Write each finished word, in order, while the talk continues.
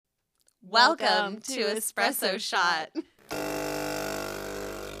Welcome to Espresso Shot.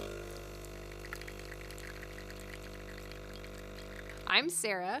 I'm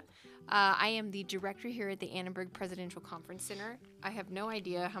Sarah. I am the director here at the Annenberg Presidential Conference Center. I have no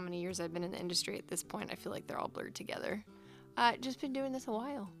idea how many years I've been in the industry at this point. I feel like they're all blurred together. Just been doing this a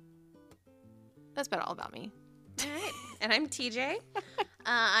while. That's about all about me. All right. And I'm TJ.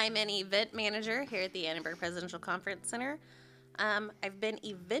 I'm an event manager here at the Annenberg Presidential Conference Center. I've been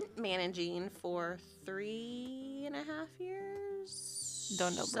event managing for 3.5 years.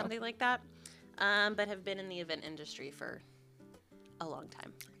 Don't know, bro. Something like that. But have been in the event industry for a long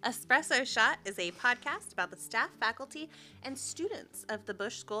time. Espresso Shot is a podcast about the staff, faculty, and students of the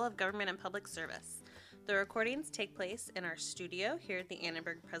Bush School of Government and Public Service. The recordings take place in our studio here at the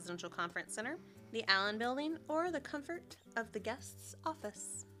Annenberg Presidential Conference Center, the Allen Building, or the comfort of the guest's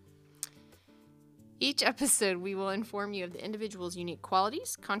office. Each episode, we will inform you of the individual's unique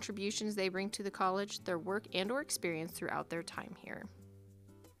qualities, contributions they bring to the college, their work and/or experience throughout their time here.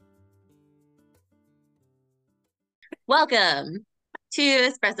 Welcome to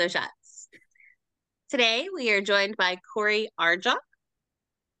Espresso Shots. Today, we are joined by Cory Arcak,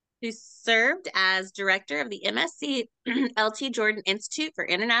 who served as director of the MSc L.T. Jordan Institute for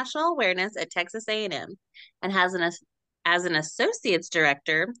International Awareness at Texas A&M and has as an associate's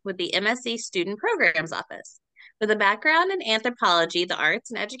director with the MSc Student Programs Office. With a background in anthropology, the arts,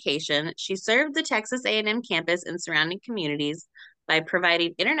 and education, she served the Texas A&M campus and surrounding communities by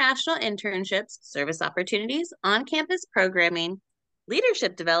providing international internships, service opportunities, on-campus programming,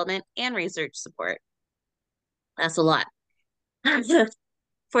 leadership development, and research support. That's a lot.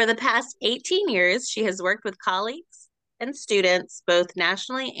 For the past 18 years, she has worked with colleagues and students, both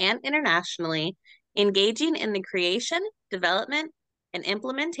nationally and internationally, engaging in the creation, development, and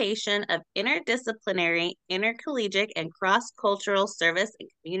implementation of interdisciplinary, intercollegiate, and cross-cultural service and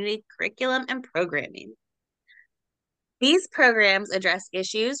community curriculum and programming. These programs address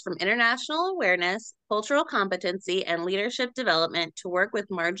issues from international awareness, cultural competency, and leadership development to work with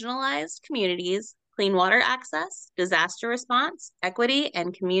marginalized communities, clean water access, disaster response, equity,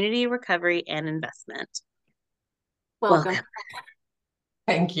 and community recovery and investment. Welcome.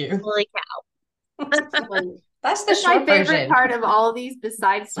 Thank you. Holy cow. That's my favorite part of all of these,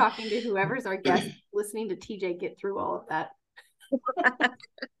 besides talking to whoever's our guest, listening to TJ get through all of that.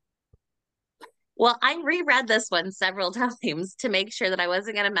 Well, I reread this one several times to make sure that I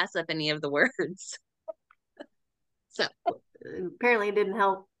wasn't going to mess up any of the words. So apparently it didn't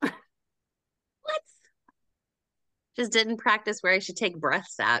help. What? Just didn't practice where I should take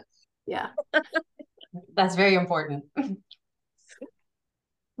breaths at. Yeah. That's very important.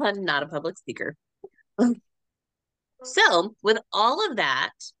 I'm not a public speaker. So, with all of that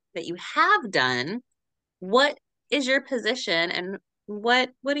you have done, what is your position and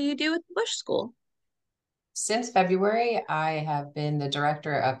what do you do with Bush School? Since February, I have been the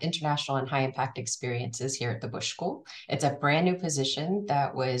director of international and high impact experiences here at the Bush School. It's a brand new position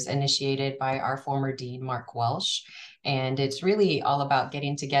that was initiated by our former dean, Mark Welsh. And it's really all about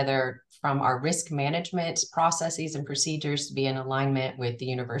getting together from our risk management processes and procedures to be in alignment with the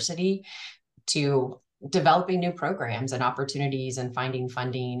university to developing new programs and opportunities and finding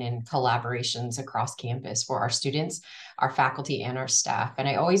funding and collaborations across campus for our students, our faculty, and our staff. And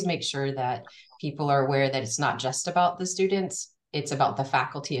I always make sure that people are aware that it's not just about the students, it's about the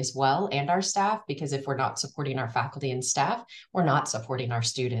faculty as well and our staff, because if we're not supporting our faculty and staff, we're not supporting our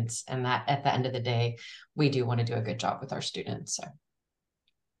students. And that at the end of the day, we do want to do a good job with our students. So I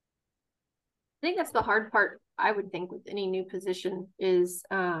think that's the hard part, I would think, with any new position is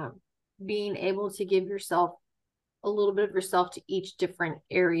being able to give yourself a little bit of yourself to each different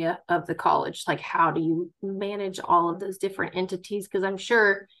area of the college. Like, how do you manage all of those different entities? Because I'm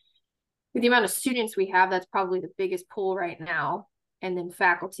sure with the amount of students we have, that's probably the biggest pool right now. And then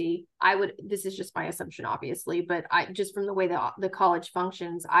faculty, this is just my assumption, obviously, but just from the way that the college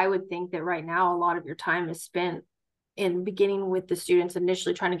functions, I would think that right now, a lot of your time is spent in beginning with the students,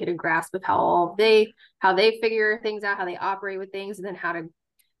 initially trying to get a grasp of how they figure things out, how they operate with things, and then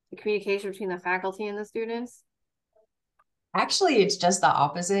the communication between the faculty and the students. Actually, it's just the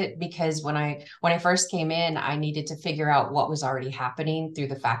opposite, because when I first came in, I needed to figure out what was already happening through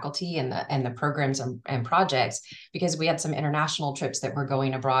the faculty and the programs and projects, because we had some international trips that were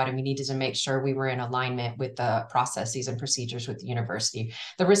going abroad and we needed to make sure we were in alignment with the processes and procedures with the university.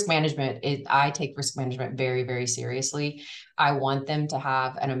 The risk management, I take risk management very, very seriously. I want them to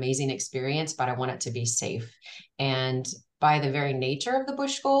have an amazing experience, but I want it to be safe. And by the very nature of the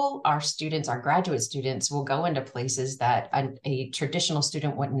Bush School, our students, our graduate students, will go into places that a traditional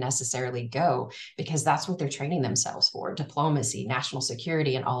student wouldn't necessarily go, because that's what they're training themselves for: diplomacy, national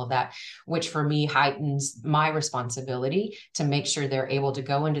security, and all of that, which for me heightens my responsibility to make sure they're able to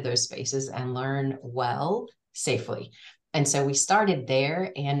go into those spaces and learn well, safely. And so we started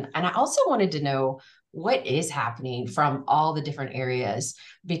there. And I also wanted to know what is happening from all the different areas,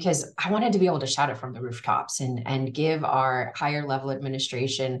 because I wanted to be able to shout it from the rooftops and give our higher level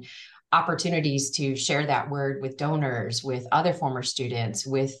administration opportunities to share that word with donors, with other former students,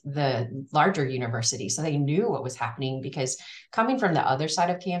 with the larger university, so they knew what was happening. Because coming from the other side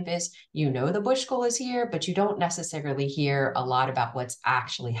of campus, you know the Bush School is here, but you don't necessarily hear a lot about what's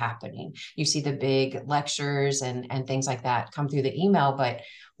actually happening. You see the big lectures and things like that come through the email, but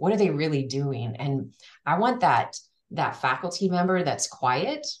what are they really doing? And I want that faculty member that's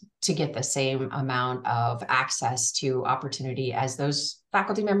quiet to get the same amount of access to opportunity as those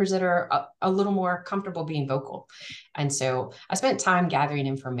faculty members that are a little more comfortable being vocal. And so I spent time gathering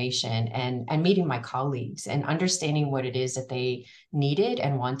information and meeting my colleagues and understanding what it is that they needed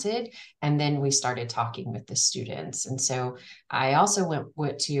and wanted. And then we started talking with the students. And so I also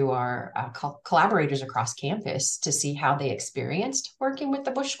went to our collaborators across campus to see how they experienced working with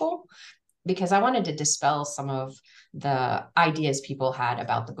the Bush School, because I wanted to dispel some of the ideas people had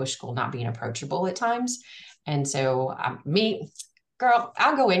about the Bush School not being approachable at times. And so girl,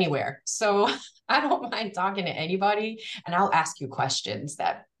 I'll go anywhere. So I don't mind talking to anybody, and I'll ask you questions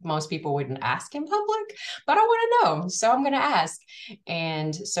that most people wouldn't ask in public, but I want to know, so I'm going to ask.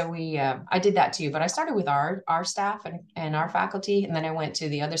 And so I did that too, but I started with our staff and our faculty, and then I went to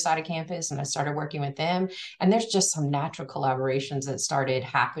the other side of campus and I started working with them. And there's just some natural collaborations that started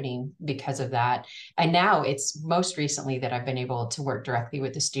happening because of that. And now it's most recently that I've been able to work directly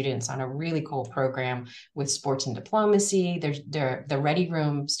with the students on a really cool program with sports and diplomacy. There's the Ready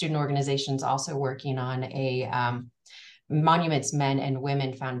Room student organization's also working on a Monuments Men and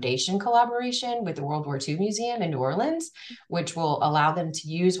Women Foundation collaboration with the World War II Museum in New Orleans, which will allow them to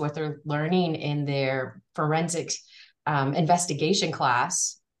use what they're learning in their forensic investigation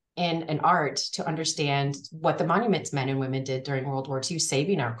class in an art to understand what the monuments men and women did during World War II,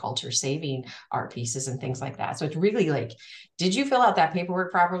 saving our culture, saving art pieces and things like that. So it's really like, did you fill out that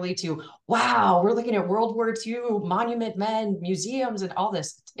paperwork properly? To, wow, we're looking at World War II, monument men, museums, and all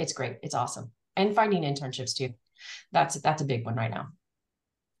this. It's great. It's awesome. And finding internships too. That's a big one right now.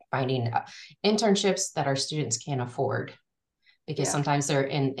 Finding internships that our students can't afford, because sometimes they're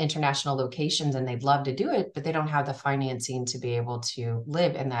in international locations and they'd love to do it, but they don't have the financing to be able to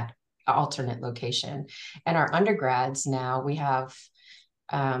live in that alternate location. And our undergrads now, we have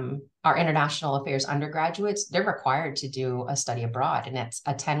our international affairs undergraduates, they're required to do a study abroad, and it's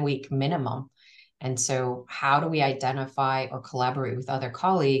a 10-week minimum. And so how do we identify or collaborate with other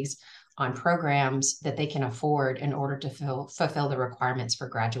colleagues on programs that they can afford in order to fulfill the requirements for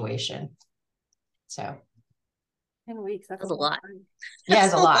graduation? So 10 weeks, that's a lot. Yeah,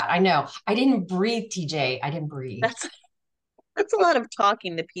 it's a lot. I know. I didn't breathe, TJ. I didn't breathe. That's a lot of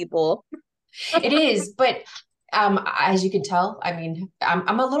talking to people. It is, but as you can tell, I mean,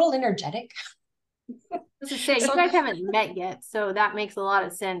 I'm a little energetic. To say, you guys haven't met yet, so that makes a lot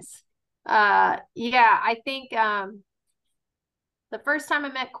of sense. Yeah, I think the first time I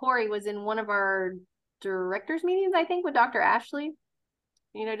met Cory was in one of our directors meetings, I think, with Dr. Ashley.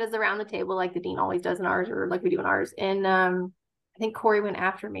 You know, does around the table like the dean always does in ours, or like we do in ours. And I think Cory went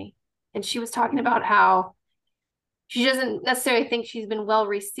after me, and she was talking about how she doesn't necessarily think she's been well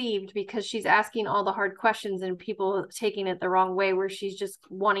received because she's asking all the hard questions and people taking it the wrong way, where she's just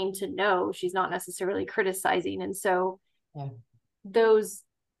wanting to know. She's not necessarily criticizing. And so those,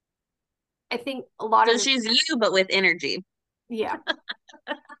 I think a lot of she's you, but with energy. Yeah.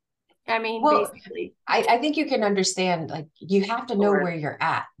 I mean, well, basically. I think you can understand, like, you have to know where you're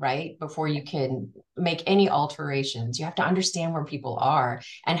at, right? Before you can make any alterations. You have to understand where people are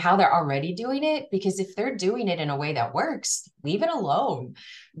and how they're already doing it, because if they're doing it in a way that works, leave it alone.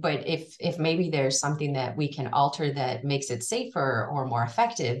 But if maybe there's something that we can alter that makes it safer or more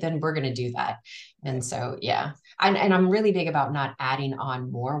effective, then we're going to do that. And so, yeah. And I'm really big about not adding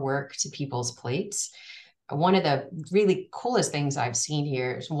on more work to people's plates. One of the really coolest things I've seen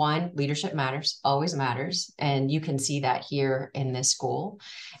here is, one, leadership matters, always matters. And you can see that here in this school.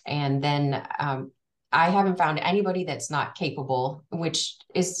 And then I haven't found anybody that's not capable, which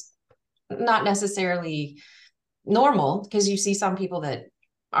is not necessarily normal, because you see some people that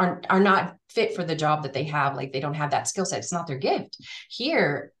are not fit for the job that they have. Like, they don't have that skill set. It's not their gift.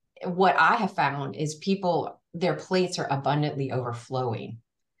 Here, what I have found is people, their plates are abundantly overflowing.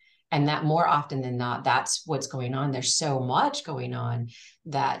 And that more often than not, that's what's going on. There's so much going on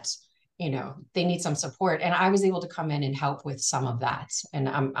that, they need some support. And I was able to come in and help with some of that. And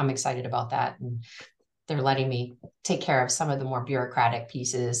I'm excited about that. And they're letting me take care of some of the more bureaucratic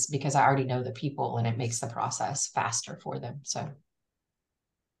pieces because I already know the people and it makes the process faster for them. So.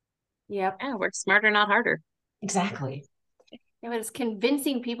 Yep. Yeah, work smarter, not harder. Exactly. Yeah, but it's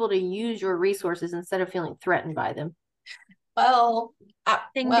convincing people to use your resources instead of feeling threatened by them. Well,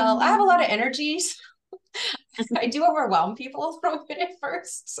 Ding, I have a ding. lot of energies. I do overwhelm people a little bit at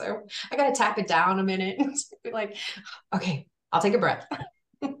first. So I got to tap it down a minute and be like, okay, I'll take a breath.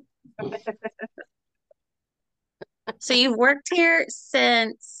 So you've worked here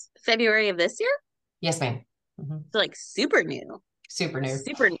since February of this year? Yes, ma'am. Mm-hmm. So like super new. Super new.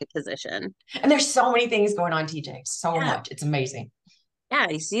 Super new position. And there's so many things going on, TJ. So Yeah. much. It's amazing. Yeah,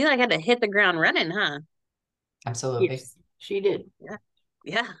 you see, I had to hit the ground running, huh? Absolutely. Yes, she did. Yeah.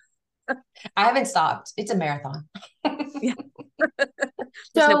 Yeah. I haven't stopped. It's a marathon. Yeah.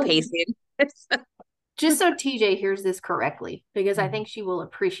 There's no pacing. Just so TJ hears this correctly, because I think she will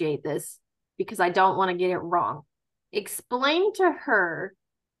appreciate this, because I don't want to get it wrong. Explain to her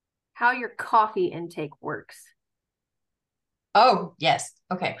how your coffee intake works. Oh, yes.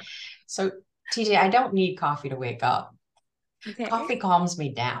 Okay. So, TJ, I don't need coffee to wake up. Okay. Coffee calms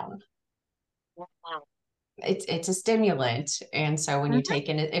me down. Wow. It's a stimulant. And so when you take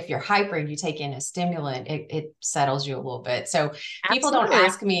in it, if you're hyper, you take in a stimulant, it settles you a little bit. So people don't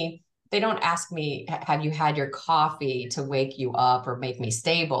ask me, have you had your coffee to wake you up or make me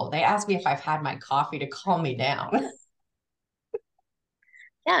stable? They ask me if I've had my coffee to calm me down.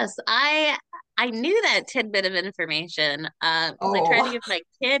 Yes, I knew that tidbit of information because I tried to give my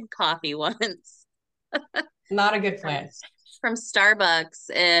kid coffee once. Not a good plan. From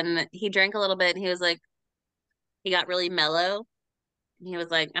Starbucks, and he drank a little bit and he was like, he got really mellow. And he was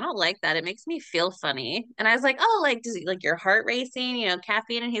like, I don't like that. It makes me feel funny. And I was like, oh, like, does like your heart racing,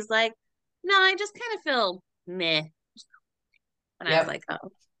 caffeine? And he's like, no, I just kind of feel meh. And I was like, oh,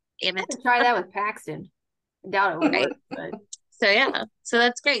 damn it. Try that with Paxton. I doubt it would work, but so yeah, so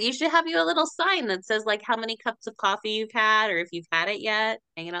that's great. You should have you a little sign that says like how many cups of coffee you've had or if you've had it yet,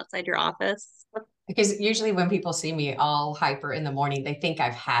 hanging outside your office. Because usually when people see me all hyper in the morning, they think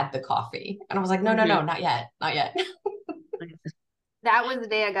I've had the coffee. And I was like, no, not yet. Not yet. That was the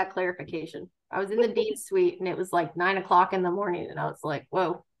day I got clarification. I was in the dean's suite and it was like 9 o'clock in the morning. And I was like,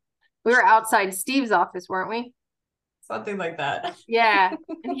 whoa, we were outside Steve's office, weren't we? Something like that. Yeah.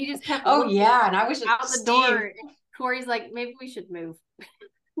 And he just kept and I was out the door. Cory's like, maybe we should move.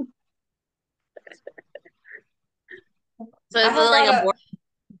 So it's like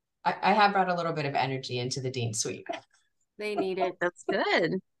I have brought a little bit of energy into the dean suite. They need it. That's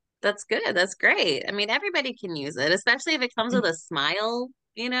good. That's good. That's great. I mean, everybody can use it, especially if it comes with a smile,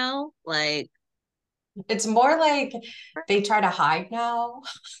 like. It's more like they try to hide now.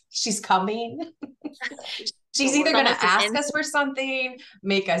 She's coming. She's either going to ask us for something,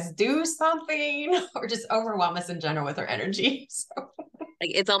 make us do something, or just overwhelm us in general with her energy. So.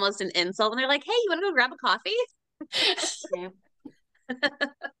 Like it's almost an insult when they're like, hey, you want to go grab a coffee? Yeah.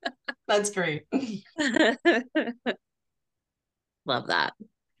 That's great. Love that.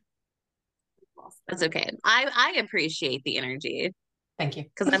 That's okay. I appreciate the energy. Thank you.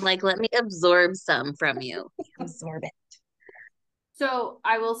 Because I'm like, let me absorb some from you. Absorb it. So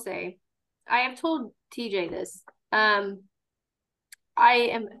I will say, I have told TJ this. I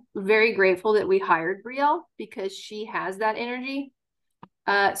am very grateful that we hired Brielle because she has that energy.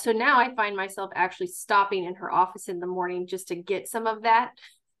 So now I find myself actually stopping in her office in the morning just to get some of that.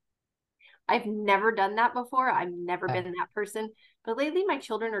 I've never done that before. I've never been that person. But lately my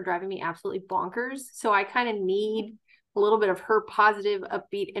children are driving me absolutely bonkers. So I kind of need a little bit of her positive,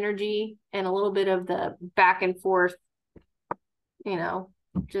 upbeat energy and a little bit of the back and forth,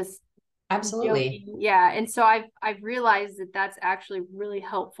 just absolutely joking. Yeah. And so I've realized that that's actually really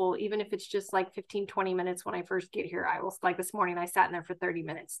helpful, even if it's just like 15-20 minutes. When I first get here, I was like, this morning I sat in there for 30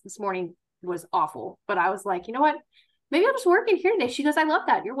 minutes. This morning was awful, but I was like, you know what, maybe I'll just work in here today. She goes, I love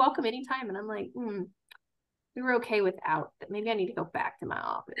that, you're welcome anytime. And I'm like, we were okay without that. Maybe I need to go back to my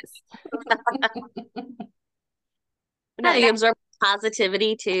office. No, you absorb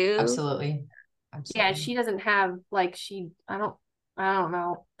positivity too. Absolutely. Yeah, she doesn't have like I don't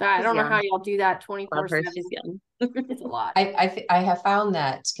know. I don't know how y'all do that 24/7. She's young. It's a lot. I have found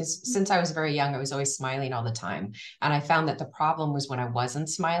that because since I was very young, I was always smiling all the time. And I found that the problem was when I wasn't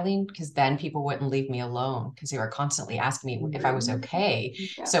smiling, because then people wouldn't leave me alone because they were constantly asking me if I was okay.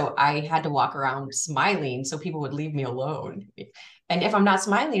 Yeah. So I had to walk around smiling so people would leave me alone. And if I'm not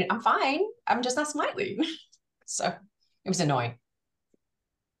smiling, I'm fine. I'm just not smiling. So it was annoying.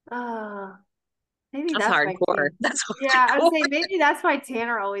 Maybe That's that's why hardcore. Tanner. That's Yeah, I would hardcore. say maybe that's why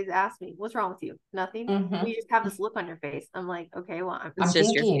Tanner always asks me, "What's wrong with you? Nothing." Mhm. You just have this look on your face. I'm like, okay, well, It's I'm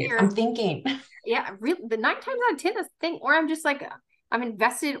just your thinking, face. I'm here. thinking. Yeah, really, the 9 times out of 10, that's the thing. Or I'm just like, I'm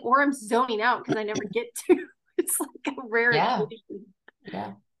invested, or I'm zoning out because I never get to. It's like a rare Yeah, occasion.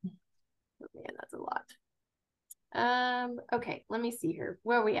 yeah. Oh, man, that's a lot. Okay, let me see here.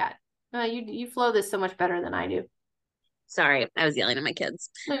 Where are we at? You flow this so much better than I do. Sorry, I was yelling at my kids.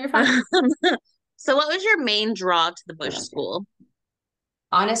 No, you're fine. So what was your main draw to the Bush School?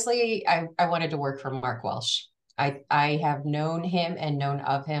 Honestly, I wanted to work for Mark Welsh. I have known him and known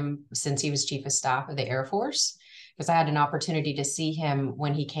of him since he was Chief of Staff of the Air Force, because I had an opportunity to see him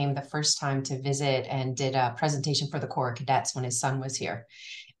when he came the first time to visit and did a presentation for the Corps of Cadets when his son was here.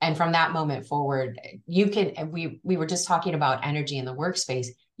 And from that moment forward, you can, we were just talking about energy in the workspace,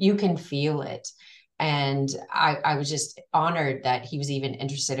 you can feel it. And I was just honored that he was even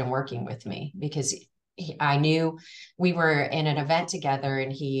interested in working with me, because I knew we were in an event together,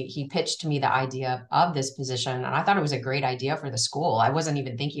 and he pitched to me the idea of this position, and I thought it was a great idea for the school. I wasn't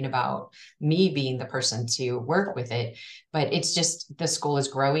even thinking about me being the person to work with it, but it's just, the school is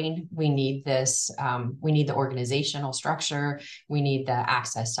growing. We need this. We need the organizational structure. We need the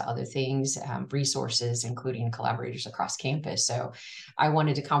access to other things, resources, including collaborators across campus. So I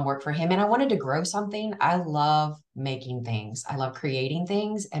wanted to come work for him, and I wanted to grow something. I love making things. I love creating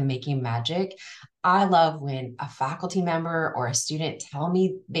things and making magic. I love when a faculty member or a student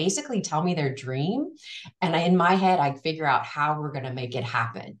basically tell me their dream. And in my head, I figure out how we're going to make it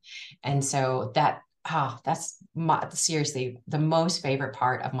happen. And so that's seriously the most favorite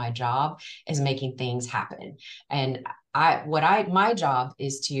part of my job, is making things happen. And my job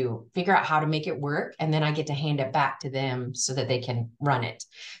is to figure out how to make it work. And then I get to hand it back to them so that they can run it.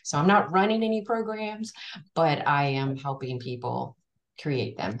 So I'm not running any programs, but I am helping people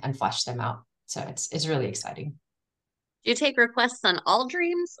create them and flesh them out. So it's really exciting. Do you take requests on all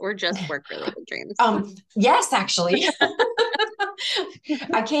dreams or just work related dreams? Yes, actually.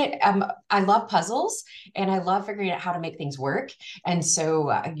 I can't, I love puzzles, and I love figuring out how to make things work. And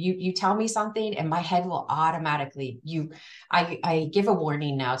so you tell me something and my head will automatically, I give a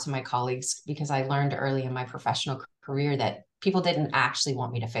warning now to my colleagues, because I learned early in my professional career that people didn't actually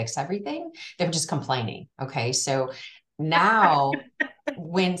want me to fix everything. They were just complaining. Okay. So now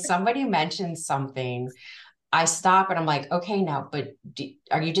when somebody mentions something, I stop and I'm like, okay, now, but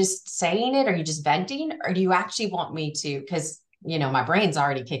are you just saying it? Are you just venting? Or do you actually want me to? Because, my brain's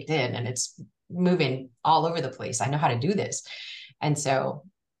already kicked in and it's moving all over the place. I know how to do this. And so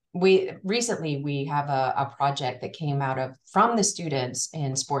we have a project that came from the students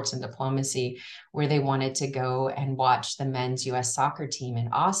in sports and diplomacy, where they wanted to go and watch the men's US soccer team in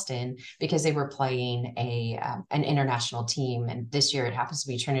Austin, because they were playing an international team. And this year it happens to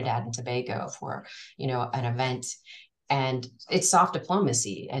be Trinidad and Tobago for, an event. And it's soft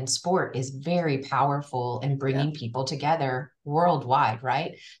diplomacy, and sport is very powerful in bringing people together worldwide,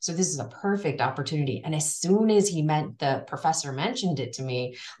 right? So this is a perfect opportunity. And as soon as the professor mentioned it to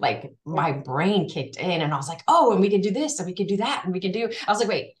me, like my brain kicked in, and I was like, oh, and we can do this, and we can do that, and I was like,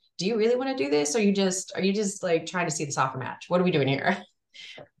 wait, do you really want to do this? Or are you just like trying to see the soccer match? What are we doing here?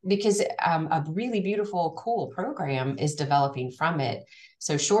 Because a really beautiful, cool program is developing from it.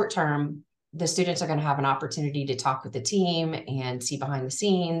 So short term, the students are going to have an opportunity to talk with the team and see behind the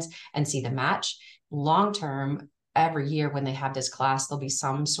scenes and see the match. Long term, every year when they have this class, there'll be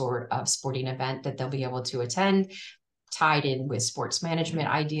some sort of sporting event that they'll be able to attend, tied in with sports management,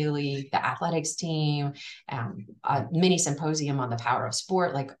 ideally the athletics team, a mini symposium on the power of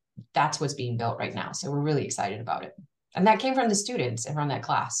sport. Like, that's what's being built right now. So we're really excited about it. And that came from the students and from that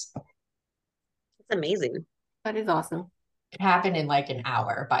class. It's amazing. That is awesome. It happened in like an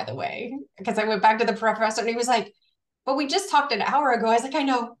hour, by the way, because I went back to the professor and he was like, but we just talked an hour ago. I was like, I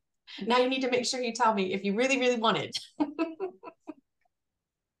know. Now you need to make sure you tell me if you really, really want it.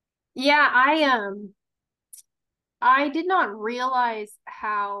 Yeah, I did not realize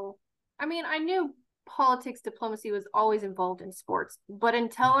how, I knew politics diplomacy was always involved in sports, but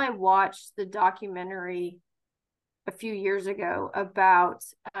until I watched the documentary a few years ago about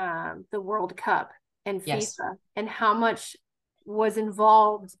the World Cup and Yes. FIFA, and how much was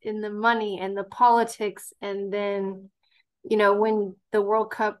involved in the money and the politics. And then, when the World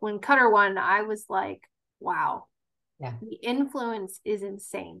Cup, when Qatar won, I was like, wow, Yeah. the influence is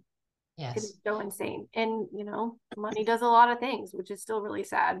insane. It Yes. is so insane. And, money does a lot of things, which is still really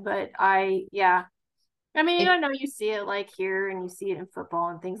sad. But I know you see it like here, and you see it in football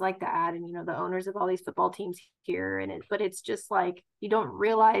and things like that. And, the owners of all these football teams here, but it's just like, you don't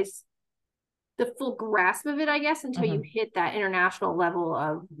realize the full grasp of it, I guess, until you hit that international level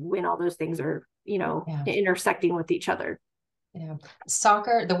of when all those things are, you know, intersecting with each other. Yeah.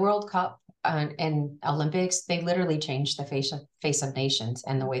 Soccer, the World Cup and Olympics, they literally changed the face of nations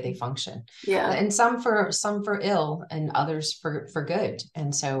and the way they function. Yeah. And some for ill and others for good.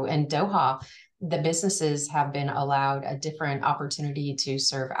 And so in Doha, the businesses have been allowed a different opportunity to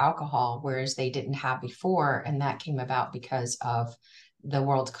serve alcohol, whereas they didn't have before. And that came about because of the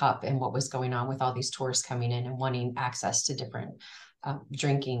World Cup and what was going on with all these tourists coming in and wanting access to different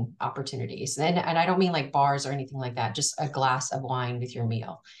drinking opportunities. And I don't mean like bars or anything like that, just a glass of wine with your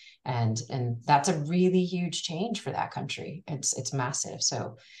meal. And that's a really huge change for that country. It's massive.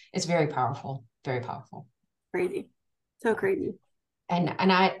 So it's very powerful, very powerful. Crazy. So crazy. And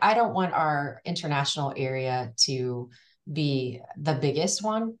I don't want our international area to be the biggest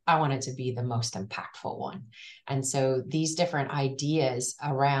one. I want it to be the most impactful one. And so these different ideas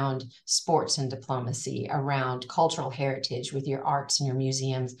around sports and diplomacy, around cultural heritage with your arts and your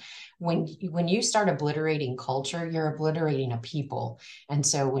museums, when you start obliterating culture, you're obliterating a people. And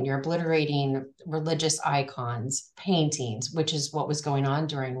so when you're obliterating religious icons, paintings, which is what was going on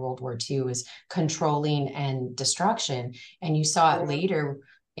during World War II, is controlling and destruction. And you saw it later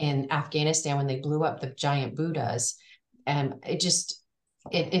in Afghanistan when they blew up the giant Buddhas. And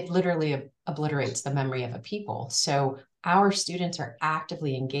it literally obliterates the memory of a people. So our students are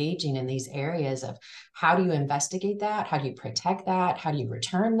actively engaging in these areas of how do you investigate that? How do you protect that? How do you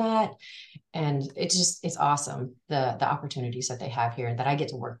return that? And it's awesome, the opportunities that they have here that I get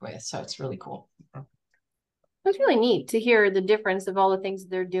to work with. So it's really cool. It's really neat to hear the difference of all the things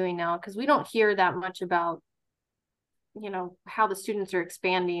they're doing now, because we don't hear that much about, you know, how the students are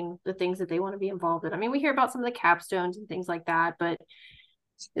expanding the things that they want to be involved in. I mean, we hear about some of the capstones and things like that, but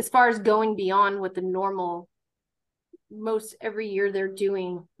as far as going beyond what the normal most every year they're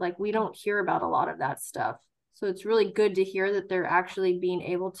doing, like, we don't hear about a lot of that stuff. So it's really good to hear that they're actually being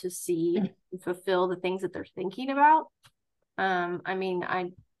able to see and fulfill the things that they're thinking about. I mean,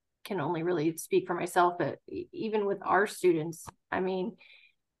 I can only really speak for myself, but even with our students, I mean,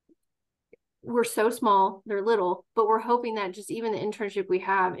 we're so small, they're little, but we're hoping that just even the internship we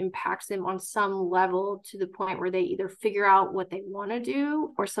have impacts them on some level to the point where they either figure out what they want to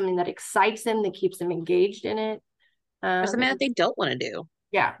do or something that excites them, that keeps them engaged in it. Or something that they don't want to do.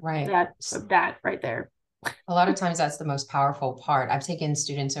 Yeah, right. That right there. A lot of times that's the most powerful part. I've taken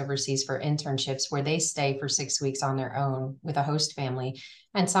students overseas for internships where they stay for 6 weeks on their own with a host family.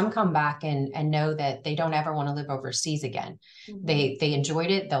 And some come back and know that they don't ever want to live overseas again. They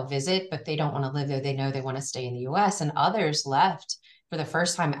enjoyed it, they'll visit, but they don't want to live there. They know they want to stay in the US. And others left for the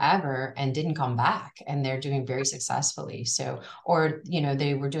first time ever and didn't come back, and they're doing very successfully. So, or, you know,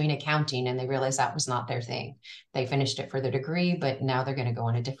 they were doing accounting and they realized that was not their thing. They finished it for their degree, but now they're going to go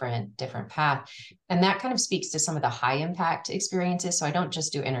on a different path. And that kind of speaks to some of the high impact experiences. So I don't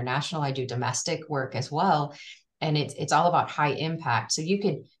just do international, I do domestic work as well. And it's all about high impact. So you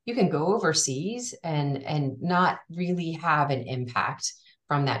can go overseas and not really have an impact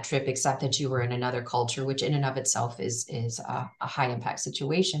from that trip, except that you were in another culture, which in and of itself is a high impact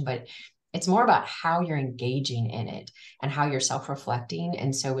situation. But it's more about how you're engaging in it and how you're self-reflecting.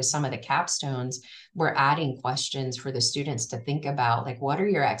 And so with some of the capstones, we're adding questions for the students to think about, like, what are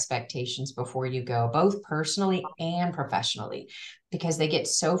your expectations before you go, both personally and professionally? Because they get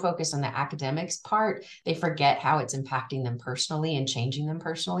so focused on the academics part, they forget how it's impacting them personally and changing them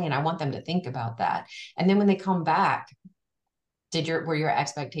personally. And I want them to think about that. And then when they come back, were your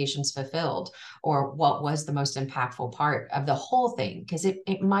expectations fulfilled? Or what was the most impactful part of the whole thing? Because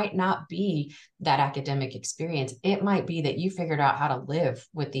it might not be that academic experience. It might be that you figured out how to live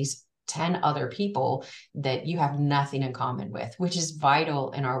with these 10 other people that you have nothing in common with, which is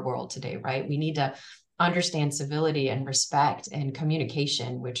vital in our world today, right? We need to understand civility and respect and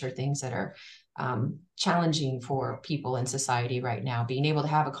communication, which are things that are challenging for people in society right now. Being able to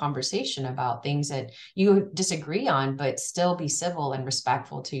have a conversation about things that you disagree on, but still be civil and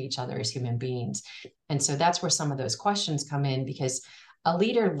respectful to each other as human beings. And so that's where some of those questions come in, because a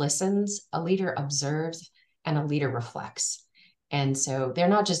leader listens, a leader observes, and a leader reflects. And so they're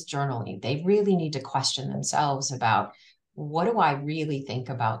not just journaling. They really need to question themselves about, what do I really think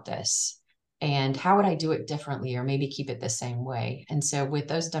about this? And how would I do it differently, or maybe keep it the same way? And so with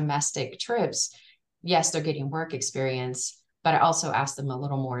those domestic trips, yes, they're getting work experience, but I also ask them a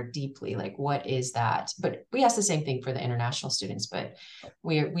little more deeply, like, what is that? But we ask the same thing for the international students, but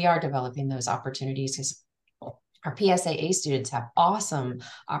we are developing those opportunities, because our PSAA students have awesome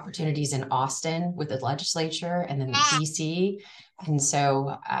opportunities in Austin with the legislature, and then DC. And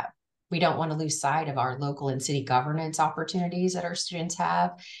so We don't want to lose sight of our local and city governance opportunities that our students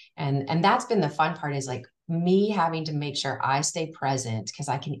have. And that's been the fun part, is like me having to make sure I stay present, because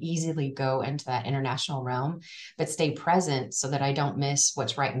I can easily go into that international realm, but stay present so that I don't miss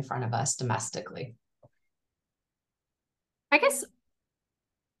what's right in front of us domestically. I guess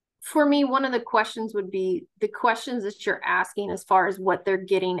for me, one of the questions would be the questions that you're asking as far as what they're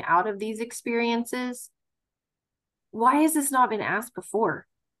getting out of these experiences. Why has this not been asked before?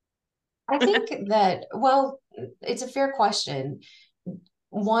 I think that, well, it's a fair question.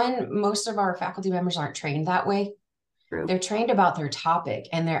 One, most of our faculty members aren't trained that way. True. They're trained about their topic,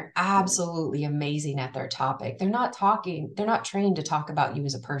 and they're absolutely amazing at their topic. They're not trained to talk about you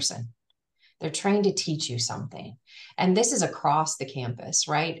as a person. They're trained to teach you something. And this is across the campus,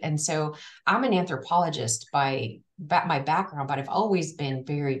 right? And so I'm an anthropologist by my background, but I've always been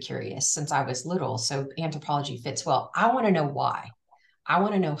very curious since I was little. So anthropology fits well. I want to know why. I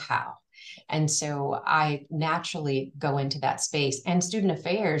want to know how. And so I naturally go into that space. And student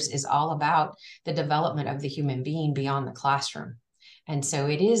affairs is all about the development of the human being beyond the classroom. And so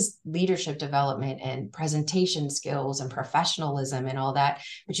it is leadership development and presentation skills and professionalism and all that,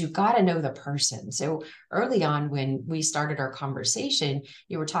 but you've got to know the person. So early on, when we started our conversation,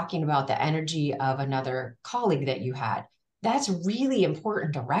 you were talking about the energy of another colleague that you had. That's really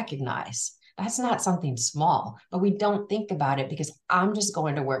important to recognize. That's not something small, but we don't think about it because I'm just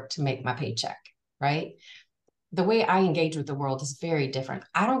going to work to make my paycheck, right? The way I engage with the world is very different.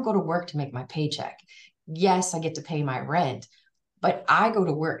 I don't go to work to make my paycheck. Yes, I get to pay my rent, but I go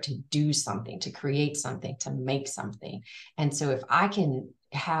to work to do something, to create something, to make something. And so if I can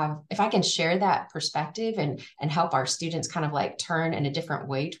share that perspective and help our students kind of like turn in a different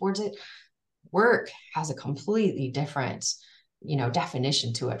way towards it, work has a completely different,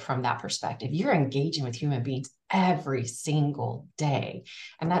 definition to it from that perspective. You're engaging with human beings every single day.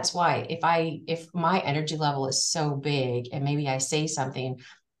 And that's why if my energy level is so big and maybe I say something,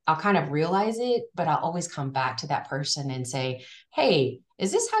 I'll kind of realize it, but I'll always come back to that person and say, hey,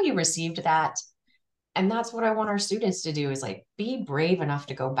 is this how you received that? And that's what I want our students to do, is like be brave enough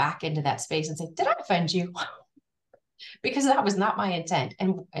to go back into that space and say, did I offend you? Because that was not my intent,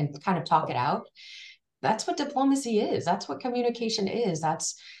 and kind of talk it out. That's what diplomacy is. That's what communication is.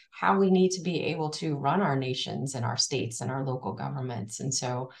 That's how we need to be able to run our nations and our states and our local governments. And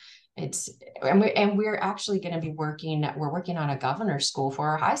so we're actually going to be we're working on a governor's school for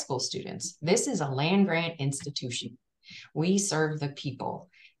our high school students. This is a land grant institution. We serve the people.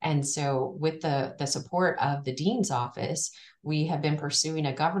 And so with the support of the dean's office, we have been pursuing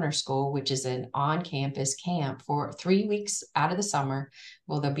a governor's school, which is an on-campus camp for 3 weeks out of the summer.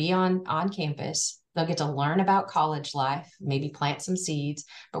 Well, they'll be on campus. They'll get to learn about college life, maybe plant some seeds,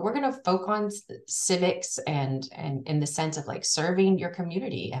 but we're going to focus on civics and in the sense of like serving your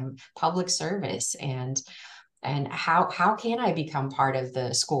community and public service, and how can I become part of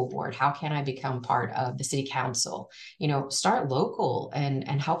the school board? How can I become part of the city council? Start local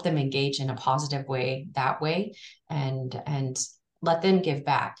and help them engage in a positive way that way, and let them give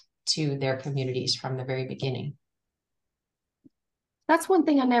back to their communities from the very beginning. That's one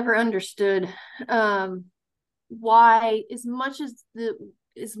thing I never understood. Why, as much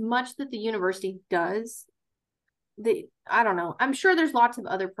that the university does, I don't know. I'm sure there's lots of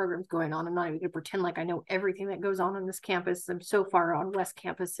other programs going on. I'm not even going to pretend like I know everything that goes on this campus. I'm so far on West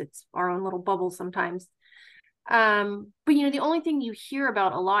Campus, it's our own little bubble sometimes. But the only thing you hear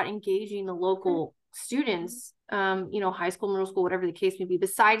about a lot engaging the local students, high school, middle school, whatever the case may be,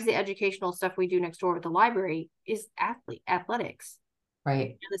 besides the educational stuff we do next door with the library, is athletics.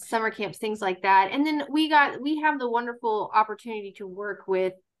 Right. The summer camps, things like that. And then we have the wonderful opportunity to work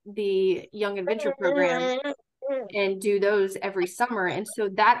with the Young Adventure program and do those every summer. And so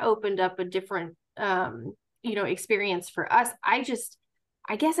that opened up a different, experience for us.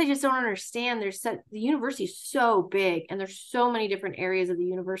 I guess I just don't understand. The university is so big and there's so many different areas of the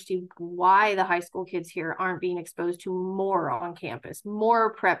university, why the high school kids here aren't being exposed to more on campus,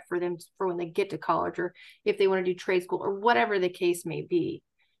 more prep for them for when they get to college, or if they want to do trade school or whatever the case may be.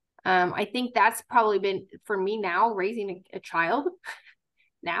 I think that's probably been, for me now, raising a child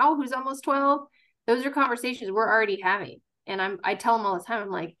now who's almost 12, those are conversations we're already having. And I tell them all the time, I'm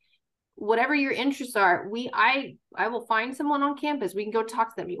like, whatever your interests are, I will find someone on campus. We can go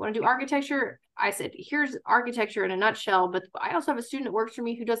talk to them. You want to do architecture? I said, here's architecture in a nutshell, but I also have a student that works for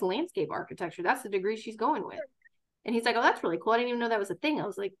me who does landscape architecture. That's the degree she's going with. And he's like, oh, that's really cool. I didn't even know that was a thing. I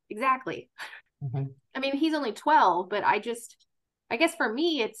was like, exactly. Mm-hmm. I mean, he's only 12, but I guess for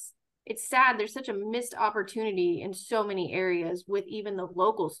me, it's sad. There's such a missed opportunity in so many areas with even the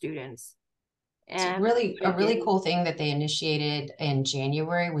local students. So And really, a it really is. cool thing that they initiated in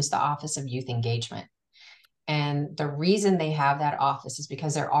January was the Office of Youth Engagement. And the reason they have that office is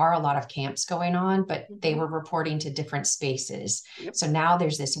because there are a lot of camps going on, but they were reporting to different spaces. Yep. So now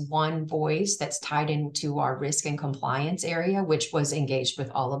there's this one voice that's tied into our risk and compliance area, which was engaged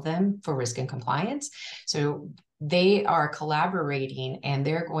with all of them for risk and compliance. So they are collaborating and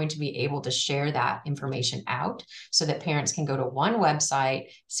they're going to be able to share that information out so that parents can go to one website,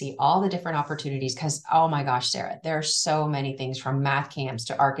 see all the different opportunities. Because, oh my gosh, Sarah, there are so many things from math camps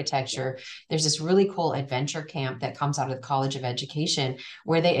to architecture. There's this really cool adventure camp that comes out of the College of Education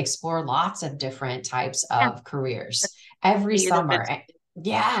where they explore lots of different types of careers every The youth summer. adventure.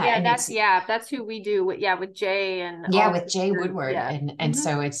 Yeah. And That's who we do with Jay and yeah, all with Jay Woodward. yeah. And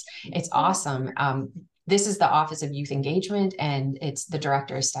so it's awesome. This is the Office of Youth Engagement, and it's the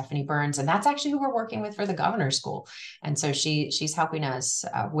director is Stephanie Burns, and that's actually who we're working with for the governor's school. And so she's helping us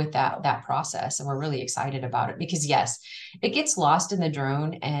with that process, and we're really excited about it because yes, it gets lost in the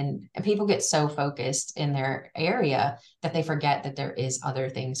drone, and people get so focused in their area that they forget that there is other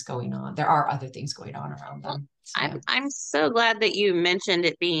things going on. There are other things going on around Well, them. So, yeah. I'm so glad that you mentioned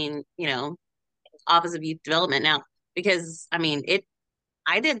it being, Office of Youth Development now, because I mean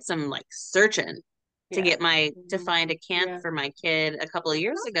I did some like searching to get to find a camp for my kid a couple of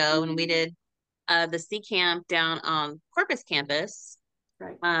years ago, and we did the C camp down on Corpus campus.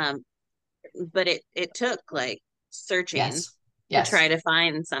 Right. But it took like searching to Yes. try to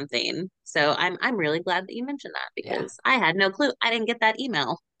find something. So I'm really glad that you mentioned that because Yeah. I had no clue. I didn't get that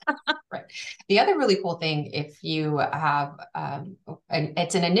email. Right. The other really cool thing, if you have,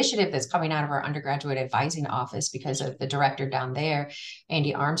 it's an initiative that's coming out of our undergraduate advising office because of the director down there,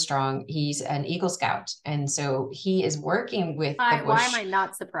 Andy Armstrong. He's an Eagle Scout. And so he is working with the Bush. Why am I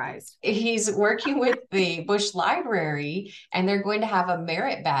not surprised? He's working with the Bush Library, and they're going to have a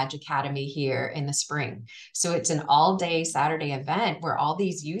Merit Badge Academy here in the spring. So it's an all-day Saturday event where all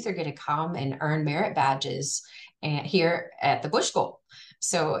these youth are going to come and earn merit badges here at the Bush School.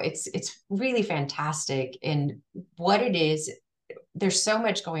 So it's really fantastic. And what it is, there's so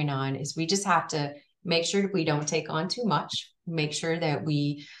much going on, is we just have to make sure we don't take on too much, make sure that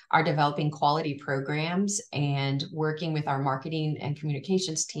we are developing quality programs and working with our marketing and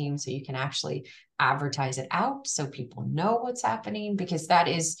communications team so you can actually advertise it out so people know what's happening, because that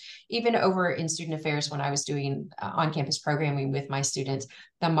is, even over in student affairs when I was doing on-campus programming with my students,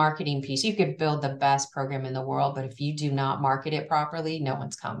 the marketing piece, you could build the best program in the world, but if you do not market it properly, no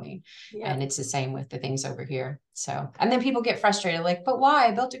one's coming. And it's the same with the things over here. So, and then people get frustrated, like, but why?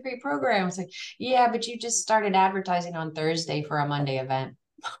 I built a great program. It's like, yeah, but you just started advertising on Thursday for a Monday event.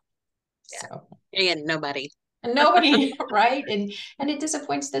 So, and nobody, right? And it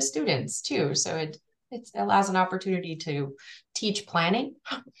disappoints the students too. So it allows an opportunity to teach planning.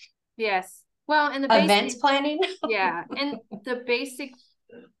 Yes. Well, and the events planning. Yeah. And the basic,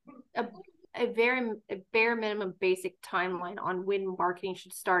 a bare minimum basic timeline on when marketing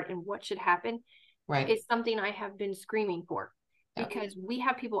should start and what should happen. Right. Is something I have been screaming for because we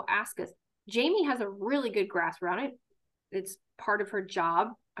have people ask us. Jamie has a really good grasp around it. It's part of her job.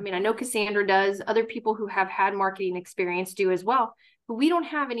 I mean, I know Cassandra does. Other people who have had marketing experience do as well. But we don't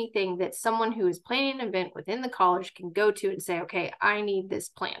have anything that someone who is planning an event within the college can go to and say, okay, I need this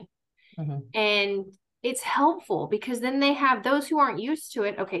plan. And it's helpful because then they have those who aren't used to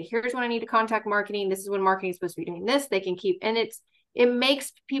it. Okay, here's when I need to contact marketing. This is when marketing is supposed to be doing this. They can keep, and it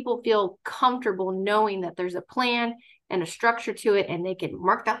makes people feel comfortable knowing that there's a plan and a structure to it, and they can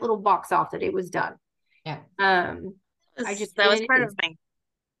mark that little box off that it was done. Yeah. that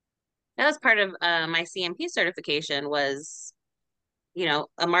was part of my CMP certification was,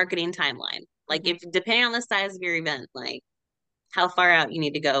 a marketing timeline. Like if depending on the size of your event, like how far out you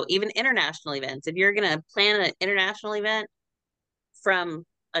need to go, even international events. If you're going to plan an international event from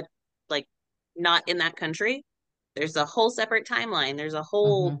like not in that country, there's a whole separate timeline. There's a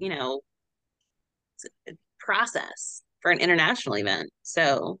whole, process for an international event.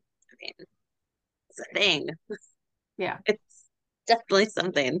 So, I mean, it's a thing. Yeah. It's definitely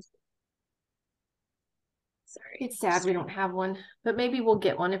something. Sorry. It's sad we don't have one, but maybe we'll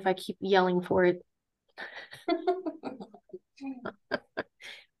get one if I keep yelling for it.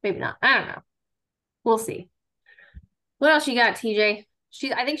 Maybe not. I don't know. We'll see. What else you got, TJ?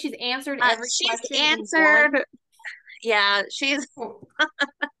 I think she's answered every question. She's answered. Yeah, she's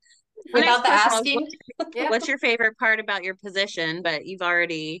without the asking. What's your favorite part about your position? But you've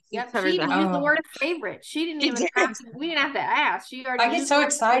already covered she used the word favorite. She didn't even have to, we didn't have to ask. She already. I get so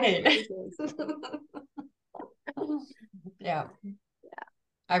excited. Yeah.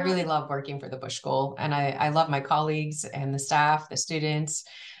 I really love working for the Bush School, and I love my colleagues and the staff, the students.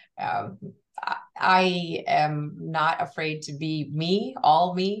 I am not afraid to be me,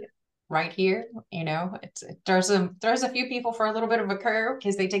 all me, right here. You know, it throws a few people for a little bit of a curve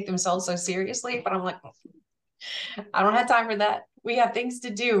because they take themselves so seriously. But I'm like, I don't have time for that. We have things to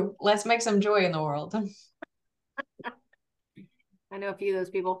do. Let's make some joy in the world. I know a few of those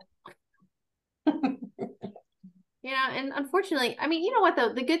people. And unfortunately, I mean, you know what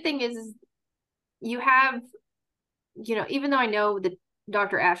though? The good thing is you have, even though I know that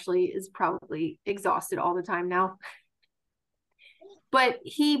Dr. Ashley is probably exhausted all the time now, but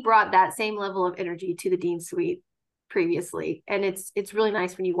he brought that same level of energy to the Dean Suite previously. And it's really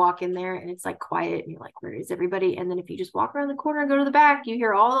nice when you walk in there and it's like quiet and you're like, where is everybody? And then if you just walk around the corner and go to the back, you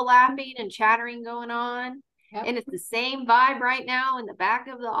hear all the laughing and chattering going on. Yep. And it's the same vibe right now in the back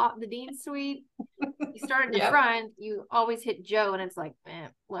of the Dean Suite. You start at the front, you always hit Joe, and it's like,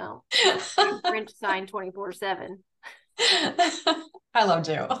 well, print sign 24/7. I love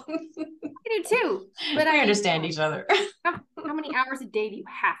Joe. I do too. But we understand each other. How many hours a day do you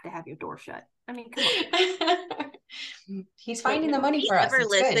have to have your door shut? I mean, come on. He's finding the money for us. If he ever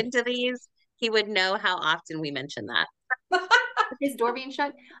listened to these, he would know how often we mention that. His door being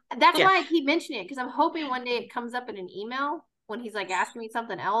shut. That's why I keep mentioning it, because I'm hoping one day it comes up in an email when he's like asking me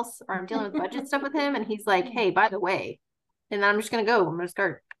something else, or I'm dealing with budget stuff with him, and he's like, hey, by the way, and then I'm just gonna go. I'm gonna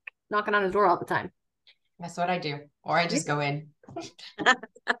start knocking on his door all the time. That's what I do. Or I just go in.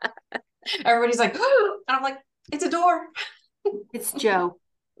 Everybody's like, oh, and I'm like, it's a door. It's Joe.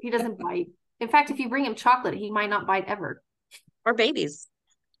 He doesn't bite. In fact, if you bring him chocolate, he might not bite ever. Or babies.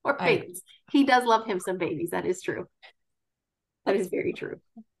 Or babies. He does love him some babies. That is true. That is very true.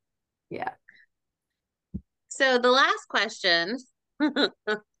 Yeah. So the last question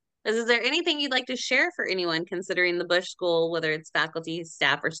is there anything you'd like to share for anyone considering the Bush School, whether it's faculty,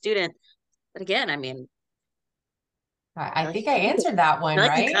 staff, or student? But again, I mean, I think I answered that one,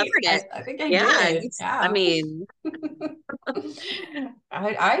 right? You covered it. I think I did. Yeah. I mean,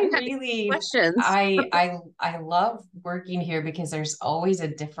 I really questions. I love working here because there's always a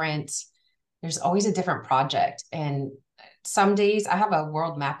different project. And some days I have a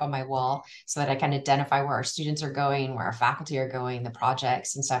world map on my wall so that I can identify where our students are going, where our faculty are going, the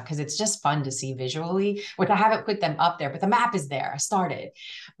projects and stuff, because it's just fun to see visually, which I haven't put them up there, but the map is there. I started.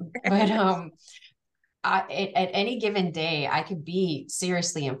 But at any given day, I could be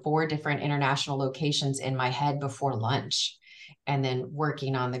seriously in 4 different international locations in my head before lunch, and then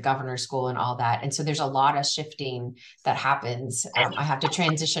working on the governor's school and all that. And so there's a lot of shifting that happens. I have to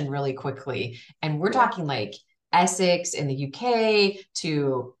transition really quickly. And we're talking like Essex in the UK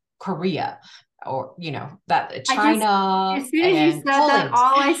to Korea, or, that China. As soon as you said that,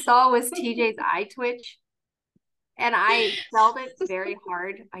 all I saw was TJ's eye twitch. And I felt it very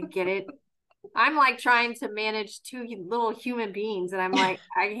hard. I get it. I'm like trying to manage 2 little human beings, and I'm like,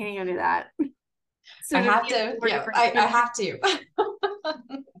 I can't even do that. So I have to. Yeah, I have to.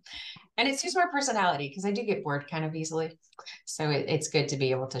 And it suits my personality because I do get bored kind of easily. So it's good to be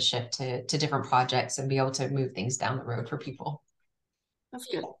able to shift to different projects and be able to move things down the road for people. That's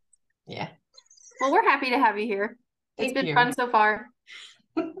good. Yeah. Well, we're happy to have you here. It's been fun so far.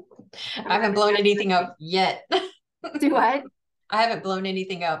 I haven't blown anything up yet. Do what? I haven't blown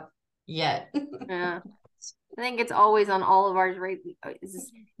anything up yet. Yeah. I think it's always on all of ours, right?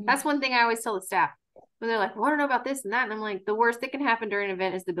 That's one thing I always tell the staff. When they're like, well, I don't know about this and that. And I'm like, the worst that can happen during an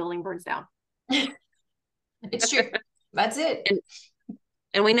event is the building burns down. It's true. That's it.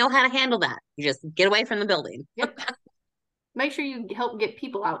 And we know how to handle that. You just get away from the building. Yep. Make sure you help get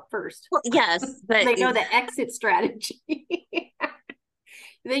people out first. Well, yes. But they know the exit strategy.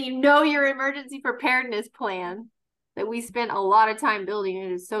 Then your emergency preparedness plan that we spent a lot of time building.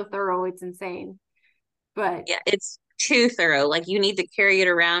 It is so thorough. It's insane. But yeah, it's too thorough. Like, you need to carry it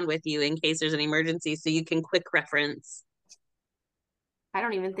around with you in case there's an emergency so you can quick reference. I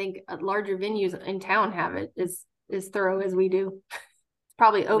don't even think larger venues in town have it as thorough as we do. It's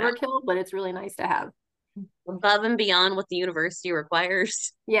probably overkill, but it's really nice to have. Above and beyond what the university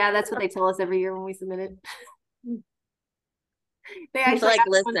requires. Yeah, that's what they tell us every year when we submit it. They actually like,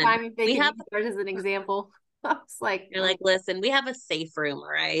 listen, one time if they can use ours as an example. I was like, you're like, listen, we have a safe room,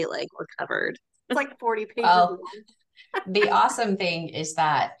 right? Like, we're covered. It's like 40 pages. The awesome thing is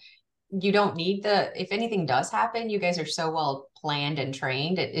that you don't need if anything does happen, you guys are so well planned and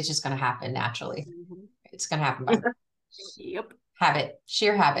trained, it's just going to happen naturally. Mm-hmm. It's going to happen by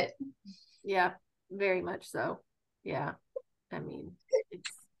sheer habit. Yeah, very much so. Yeah. I mean,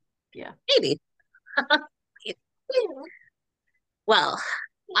 maybe. Well,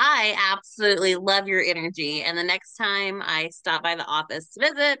 I absolutely love your energy. And the next time I stop by the office to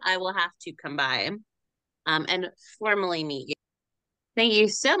visit, I will have to come by and formally meet you. Thank you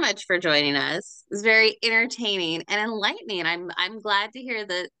so much for joining us. It was very entertaining and enlightening. I'm glad to hear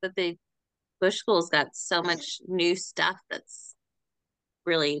that the Bush School's got so much new stuff that's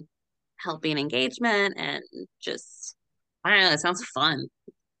really helping engagement and just, I don't know, it sounds fun.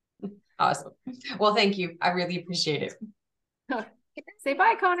 Awesome. Well, thank you. I really appreciate it. Say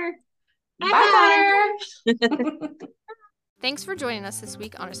bye, Connor. Bye, Connor. Thanks for joining us this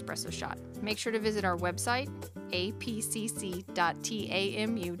week on Espresso Shot. Make sure to visit our website,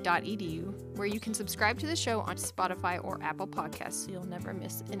 apcc.tamu.edu, where you can subscribe to the show on Spotify or Apple Podcasts so you'll never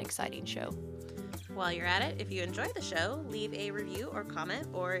miss an exciting show. While you're at it, if you enjoy the show, leave a review or comment,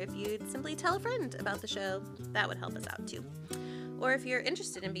 or if you'd simply tell a friend about the show, that would help us out too. Or if you're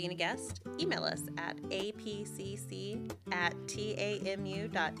interested in being a guest, email us at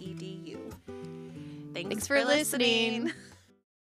apcc@tamu.edu. Thanks for listening.